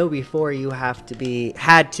I know before you had to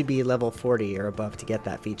be level 40 or above to get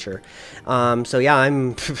that feature. So yeah,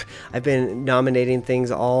 I've been nominating things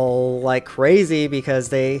all like crazy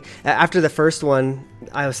because after the first one,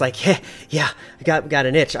 I was like, yeah, I got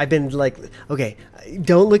an itch. I've been like, okay,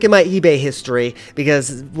 don't look at my eBay history,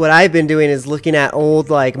 because what I've been doing is looking at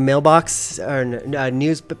old like mailbox or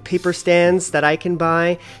newspaper stands that I can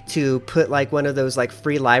buy to put like one of those like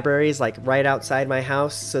free libraries like right outside my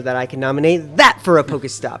house so that I can nominate that for a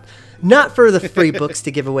Pokestop. Not for the free books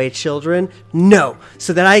to give away to children. No,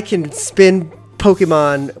 so that I can spin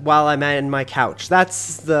Pokemon while I'm in my couch.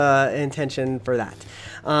 That's the intention for that.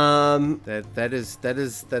 That is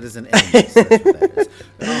an end. That's what that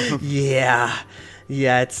is.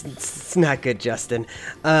 Yeah, it's not good, Justin.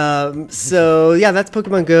 So yeah, that's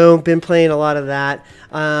Pokemon Go. Been playing a lot of that.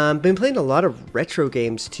 Been playing a lot of retro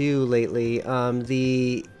games too lately.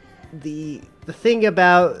 The thing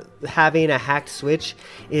about having a hacked Switch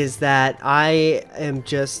is that I am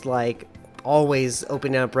just like always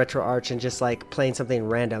opening up RetroArch and just like playing something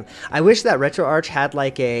random. I wish that RetroArch had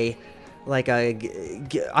like a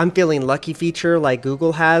I'm feeling lucky feature like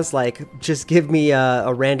Google has, like just give me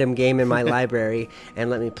a random game in my library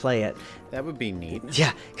and let me play it. That would be neat.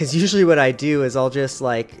 Yeah, because usually what I do is I'll just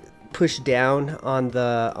like push down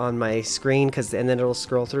on my screen and then it'll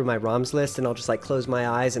scroll through my ROMs list, and I'll just like close my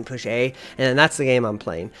eyes and push A, and then that's the game I'm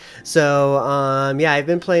playing. So yeah, I've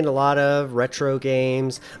been playing a lot of retro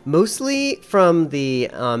games, mostly from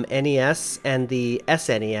the NES and the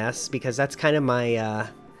SNES, because that's kind of my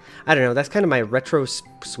I don't know, that's kind of my retro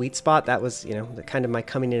sweet spot. That was, kind of my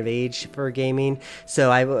coming of age for gaming.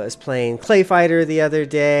 So I was playing Clay Fighter the other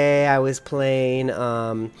day. I was playing,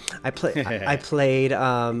 I played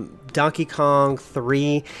Donkey Kong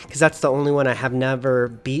 3, because that's the only one I have never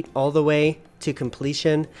beat all the way to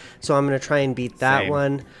completion. So I'm going to try and beat that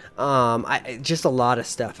one. Just a lot of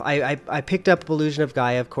stuff. I picked up Illusion of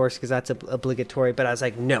Gaia, of course, because that's obligatory, but I was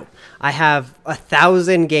like, no, I have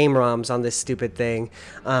 1,000 game ROMs on this stupid thing.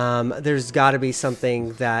 There's got to be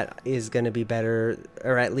something that is going to be better,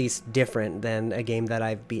 or at least different than a game that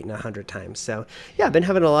I've beaten 100 times. So yeah, I've been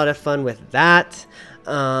having a lot of fun with that.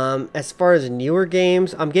 As far as newer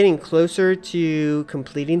games, I'm getting closer to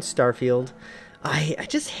completing Starfield. I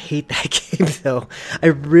just hate that game, though. I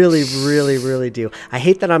really, really, really do. I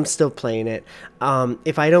hate that I'm still playing it.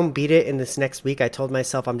 If I don't beat it in this next week, I told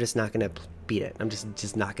myself I'm just not going to beat it. I'm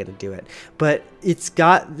just not going to do it. But it's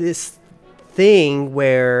got this thing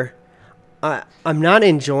where I'm not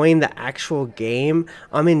enjoying the actual game.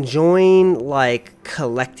 I'm enjoying, like,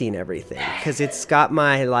 collecting everything. Because it's got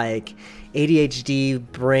my, like,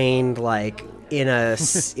 ADHD brain, like, in a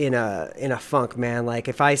funk, man. Like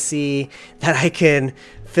if I see that I can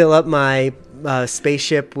fill up my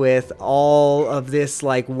spaceship with all of this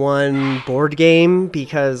like one board game,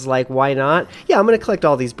 because like why not? Yeah, I'm gonna collect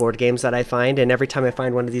all these board games that I find, and every time I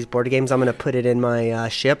find one of these board games, I'm gonna put it in my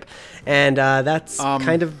ship, and that's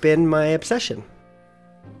kind of been my obsession.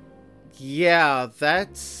 Yeah,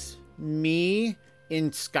 that's me in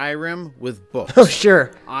Skyrim with books. Oh,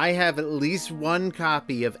 sure. I have at least one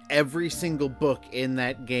copy of every single book in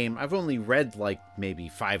that game. I've only read like maybe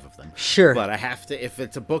 5 of them. Sure. But I have to, if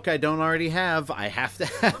it's a book I don't already have, I have to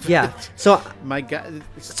have it. So my God.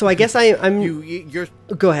 So I guess I'm you're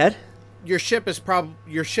go ahead. Your ship is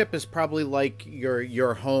probably like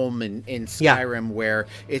your home in Skyrim, where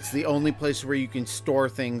it's the only place where you can store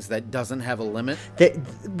things that doesn't have a limit.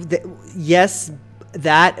 Yes,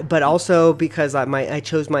 that, but also because I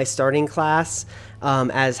chose my starting class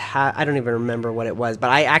I don't even remember what it was, but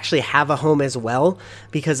I actually have a home as well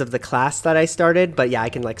because of the class that I started. But yeah, I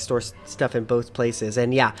can like store stuff in both places,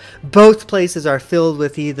 and yeah, both places are filled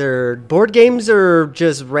with either board games or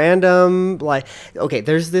just random like. Okay,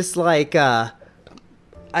 there's this like.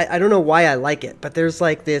 I don't know why I like it, but there's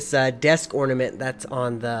like this desk ornament that's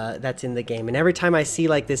in the game, and every time I see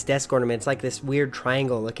like this desk ornament, it's like this weird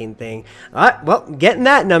triangle looking thing. All right, well, getting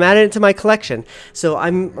that, and I'm adding it to my collection. So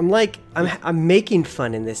I'm making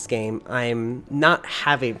fun in this game. I'm not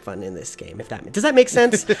having fun in this game. If that does that make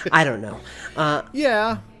sense? I don't know.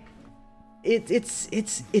 Yeah.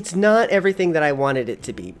 It's not everything that I wanted it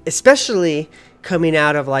to be, especially coming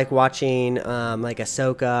out of like watching like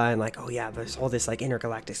Ahsoka and like, oh yeah, there's all this like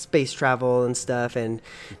intergalactic space travel and stuff, and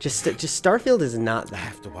just Starfield is not that. I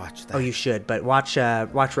have to watch that. Oh, you should, but watch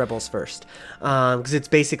Rebels first, because it's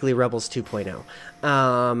basically Rebels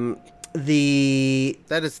 2.0.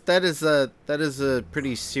 That is a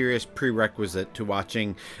pretty serious prerequisite to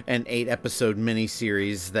watching an 8-episode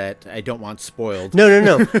miniseries that I don't want spoiled.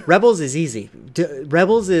 No. Rebels is easy.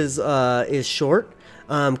 Rebels is short.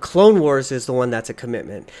 Clone Wars is the one that's a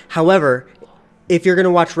commitment. However, if you're going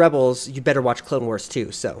to watch Rebels, you better watch Clone Wars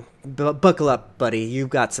too. So buckle up, buddy.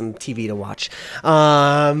 You've got some TV to watch.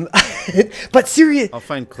 But I'll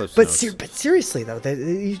find clips. But seriously though,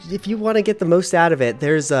 if you want to get the most out of it,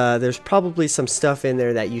 there's probably some stuff in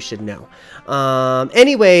there that you should know.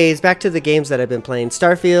 Anyways, back to the games that I've been playing.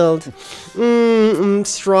 Starfield,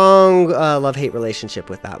 strong love-hate relationship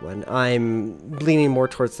with that one. I'm leaning more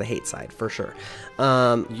towards the hate side for sure.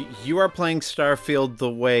 You are playing Starfield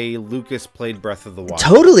the way Lucas played Breath of the Wild.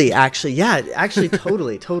 Totally, actually, yeah,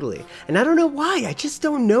 totally. And I don't know why. I just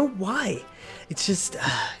don't know why. It's just,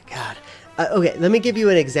 God. Okay, let me give you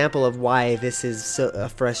an example of why this is a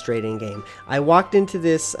frustrating game. I walked into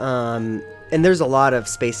this, and there's a lot of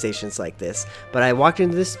space stations like this, but I walked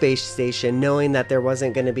into this space station knowing that there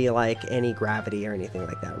wasn't going to be like any gravity or anything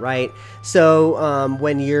like that, right? So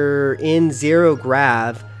when you're in zero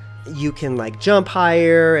grav, you can like jump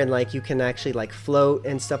higher and like you can actually like float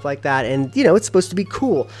and stuff like that, and you know it's supposed to be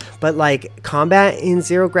cool, but like combat in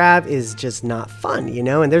zero grav is just not fun, you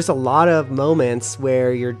know. And there's a lot of moments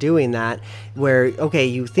where you're doing that where okay,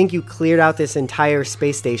 you think you cleared out this entire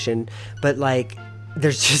space station, but like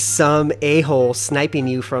there's just some a-hole sniping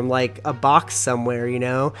you from like a box somewhere, you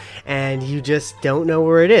know, and you just don't know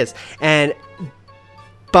where it is. And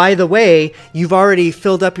by the way, you've already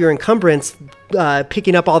filled up your encumbrance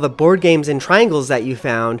picking up all the board games and triangles that you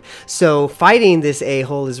found. So fighting this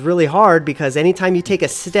a-hole is really hard because anytime you take a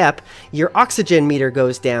step, your oxygen meter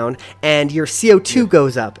goes down and your CO2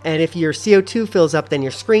 goes up. And if your CO2 fills up, then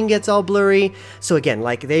your screen gets all blurry. So again,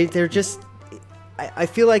 like they're just... I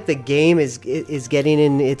feel like the game is getting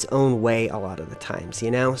in its own way a lot of the times,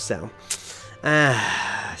 you know? So,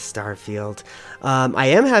 Starfield. I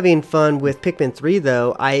am having fun with Pikmin 3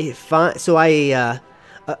 though. I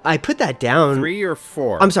put that down. 3 or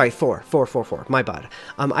 4? I'm sorry, 4. My bad.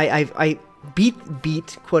 I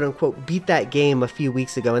beat quote unquote beat that game a few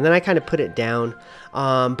weeks ago, and then I kind of put it down.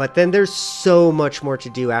 But then there's so much more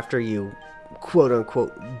to do after you quote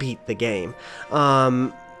unquote beat the game.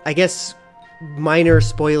 I guess minor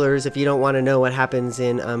spoilers if you don't want to know what happens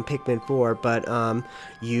in Pikmin 4, but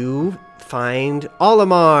you find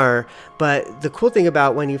Olimar. But the cool thing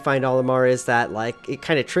about when you find Olimar is that like it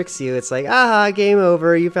kind of tricks you. It's like, game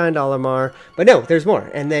over, you found Olimar. But no, there's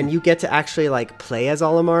more. And then you get to actually like play as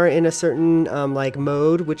Olimar in a certain like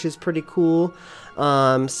mode, which is pretty cool.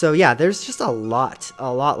 So yeah, there's just a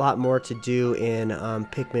lot more to do in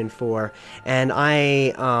Pikmin 4, and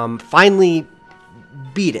I finally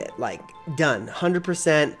beat it, like done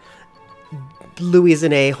 100%. Louis is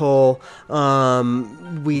an a-hole.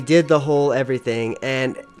 We did the whole everything,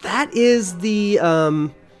 and that is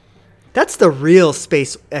that's the real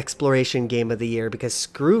space exploration game of the year, because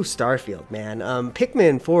screw Starfield, man.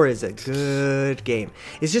 Pikmin 4 is a good game.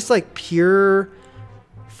 It's just like pure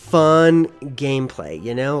fun gameplay,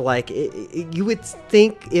 you know? Like you would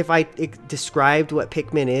think if I described what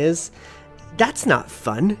Pikmin is, that's not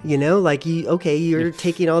fun, you know? Like you're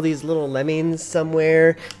taking all these little lemmings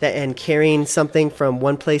somewhere and carrying something from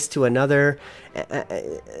one place to another.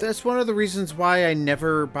 That's one of the reasons why I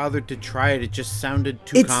never bothered to try it. It just sounded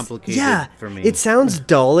too complicated for me. It sounds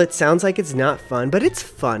dull. It sounds like it's not fun, but it's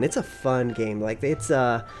fun. It's a fun game. Like it's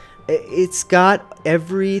got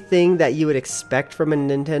everything that you would expect from a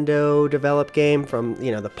Nintendo developed game, from,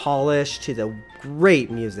 you know, the polish to the great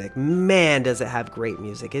music. Man, does it have great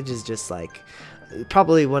music. It is just like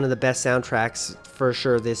probably one of the best soundtracks for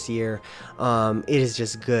sure this year. It is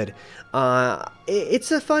just good.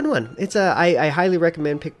 It's a fun one. I highly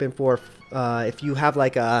recommend Pikmin 4 if you have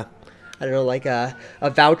like a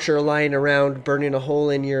voucher lying around burning a hole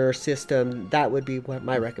in your system. That would be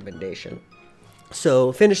my recommendation.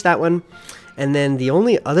 So finish that one. And then the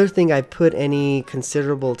only other thing I put any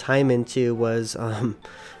considerable time into was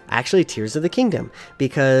actually Tears of the Kingdom,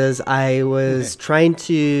 because I was trying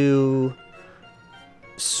to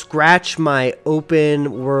scratch my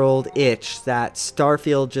open world itch that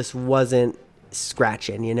Starfield just wasn't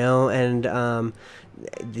scratching, and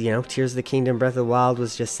Tears of the Kingdom, Breath of the Wild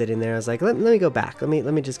was just sitting there. I was like, let me go back. Let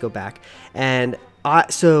me just go back. And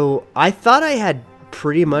so I thought I had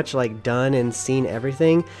pretty much like done and seen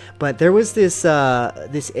everything, but there was this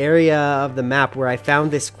area of the map where I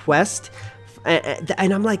found this quest,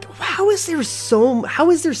 and I'm like, how is there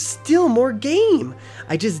still more game?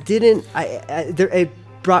 I just didn't. It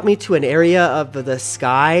brought me to an area of the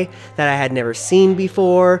sky that I had never seen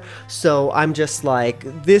before. So I'm just like,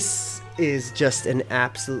 this is just an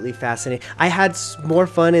absolutely fascinating. I had more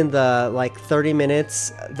fun in the 30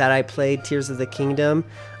 minutes that I played Tears of the Kingdom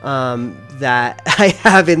that I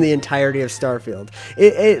have in the entirety of Starfield.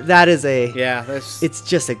 It's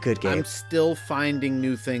just a good game. I'm still finding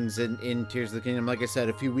new things in Tears of the Kingdom. Like I said,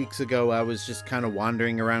 a few weeks ago, I was just kind of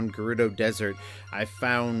wandering around Gerudo Desert. I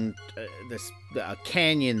found a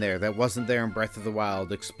canyon there that wasn't there in Breath of the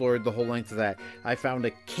Wild. Explored the whole length of that. I found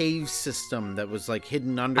a cave system that was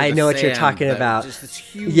hidden under. I know what you're talking about. Just this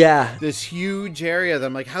huge area that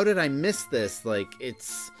I'm like, how did I miss this?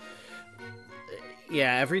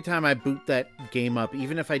 Every time I boot that game up,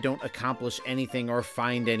 even if I don't accomplish anything or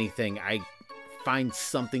find anything, I find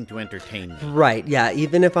something to entertain me. Right, yeah,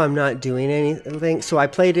 even if I'm not doing anything. So I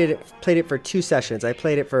played it for 2 sessions. I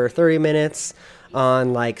played it for 30 minutes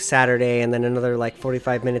on Saturday, and then another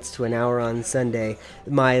 45 minutes to an hour on Sunday.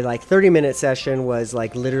 My 30-minute session was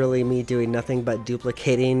literally me doing nothing but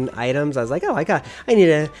duplicating items. I was like, I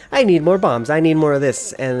need more bombs. I need more of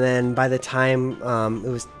this. And then by the time I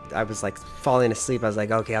was falling asleep, I was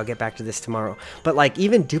like, okay, I'll get back to this tomorrow. But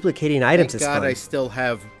even duplicating items is fun.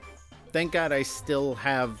 Thank God I still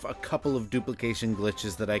have a couple of duplication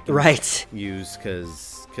glitches that I can use,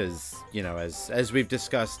 because as we've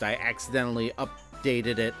discussed, I accidentally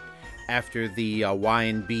updated it after the Y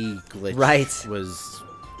and B glitch was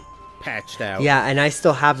patched out. Yeah, and I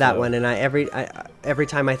still have that one, and every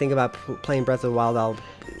time I think about playing Breath of the Wild, I'll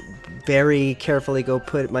very carefully go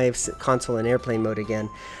put my console in airplane mode again.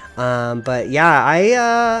 But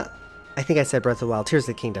yeah, I think I said Breath of the Wild, Tears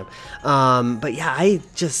of the Kingdom. But yeah,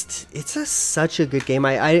 it's such a good game.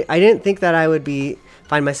 I didn't think that I would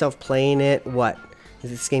find myself playing it.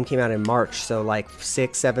 This game came out in March, so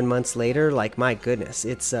 6-7 months later. My goodness,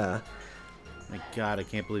 it's my God, I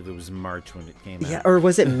can't believe it was March when it came out. Yeah, or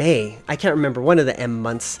was it May? I can't remember. One of the M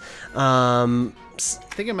months. I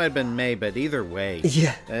think it might have been May, but either way.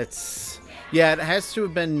 Yeah. It has to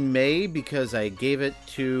have been May, because I gave it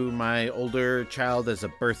to my older child as a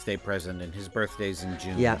birthday present, and his birthday's in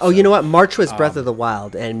June. Yeah. Oh, you know what? March was Breath of the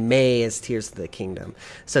Wild, and May is Tears of the Kingdom.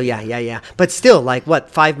 So yeah. But still,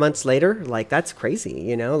 5 months later? That's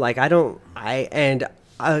crazy,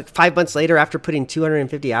 5 months later, after putting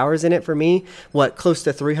 250 hours in it for me, close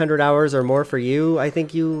to 300 hours or more for you, I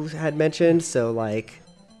think you had mentioned. So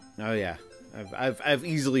oh yeah. I've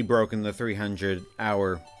easily broken the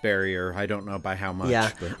 300-hour barrier. I don't know by how much.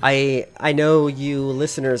 Yeah, but. I know you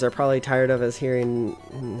listeners are probably tired of us hearing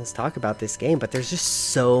us talk about this game, but there's just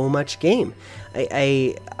so much game.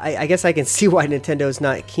 I guess I can see why Nintendo's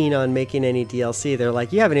not keen on making any DLC. They're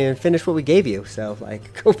like, you haven't even finished what we gave you, so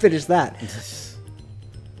go finish that.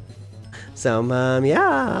 So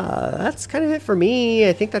yeah, that's kind of it for me.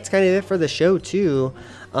 I think that's kind of it for the show too.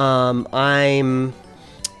 I'm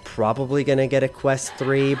probably gonna get a Quest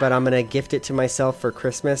 3, but I'm gonna gift it to myself for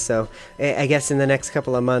Christmas. So I guess in the next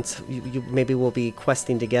couple of months, maybe we'll be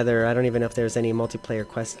questing together. I don't even know if there's any multiplayer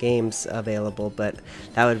Quest games available, but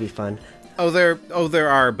that would be fun. There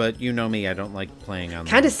are, but you know me, I don't like playing on.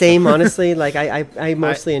 Kind of same, honestly. I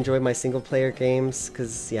mostly enjoy my single player games,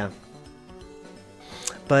 because yeah.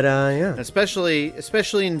 But yeah, especially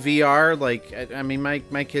in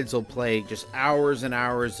VR. My kids will play just hours and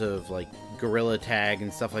hours of Gorilla Tag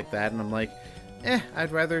and stuff like that, and I'm like,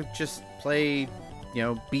 I'd rather just play,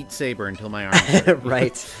 Beat Saber until my arms hurt.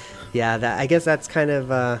 Right. Yeah, I guess that's kind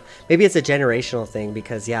of maybe it's a generational thing,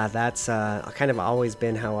 because yeah, that's kind of always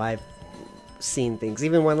been how I've seen things.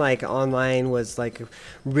 Even when like online was like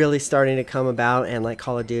really starting to come about and like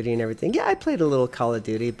Call of Duty and everything. Yeah, I played a little Call of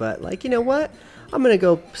Duty, but like, you know what? I'm going to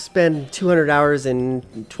go spend 200 hours in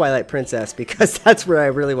Twilight Princess because that's where I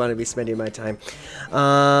really want to be spending my time.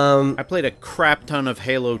 I played a crap ton of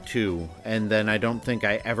Halo 2, and then I don't think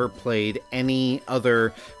I ever played any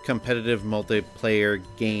other competitive multiplayer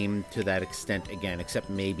game to that extent again, except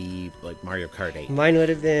maybe like Mario Kart 8. Mine would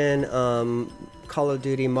have been Call of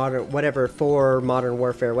Duty Modern, whatever, 4 Modern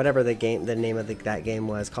Warfare, whatever the name of that game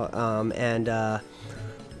was called, and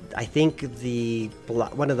I think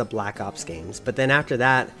one of the Black Ops games. But then after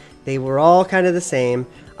that, they were all kind of the same.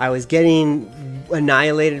 I was getting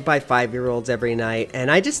annihilated by 5-year-olds every night,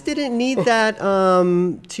 and I just didn't need that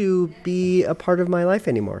to be a part of my life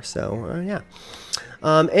anymore. So yeah.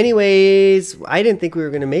 Anyways, I didn't think we were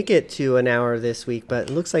going to make it to an hour this week, but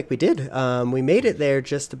it looks like we did. We made it there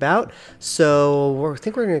just about. So I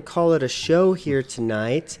think we're going to call it a show here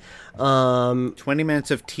tonight. 20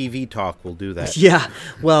 minutes of TV talk will do that. Yeah.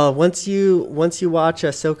 Well, once you watch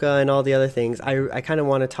Ahsoka and all the other things, I kind of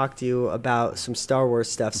want to talk to you about some Star Wars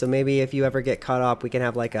stuff. So maybe if you ever get caught up, we can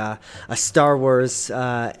have like a Star Wars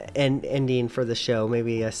ending for the show,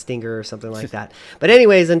 maybe a stinger or something like that. But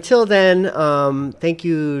anyways, until then, thank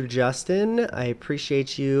you, Justin. I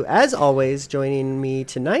appreciate you, as always, joining me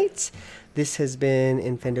tonight. This has been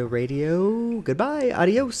Infendo Radio. Goodbye.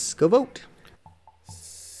 Adios. Go vote.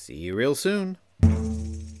 See you real soon.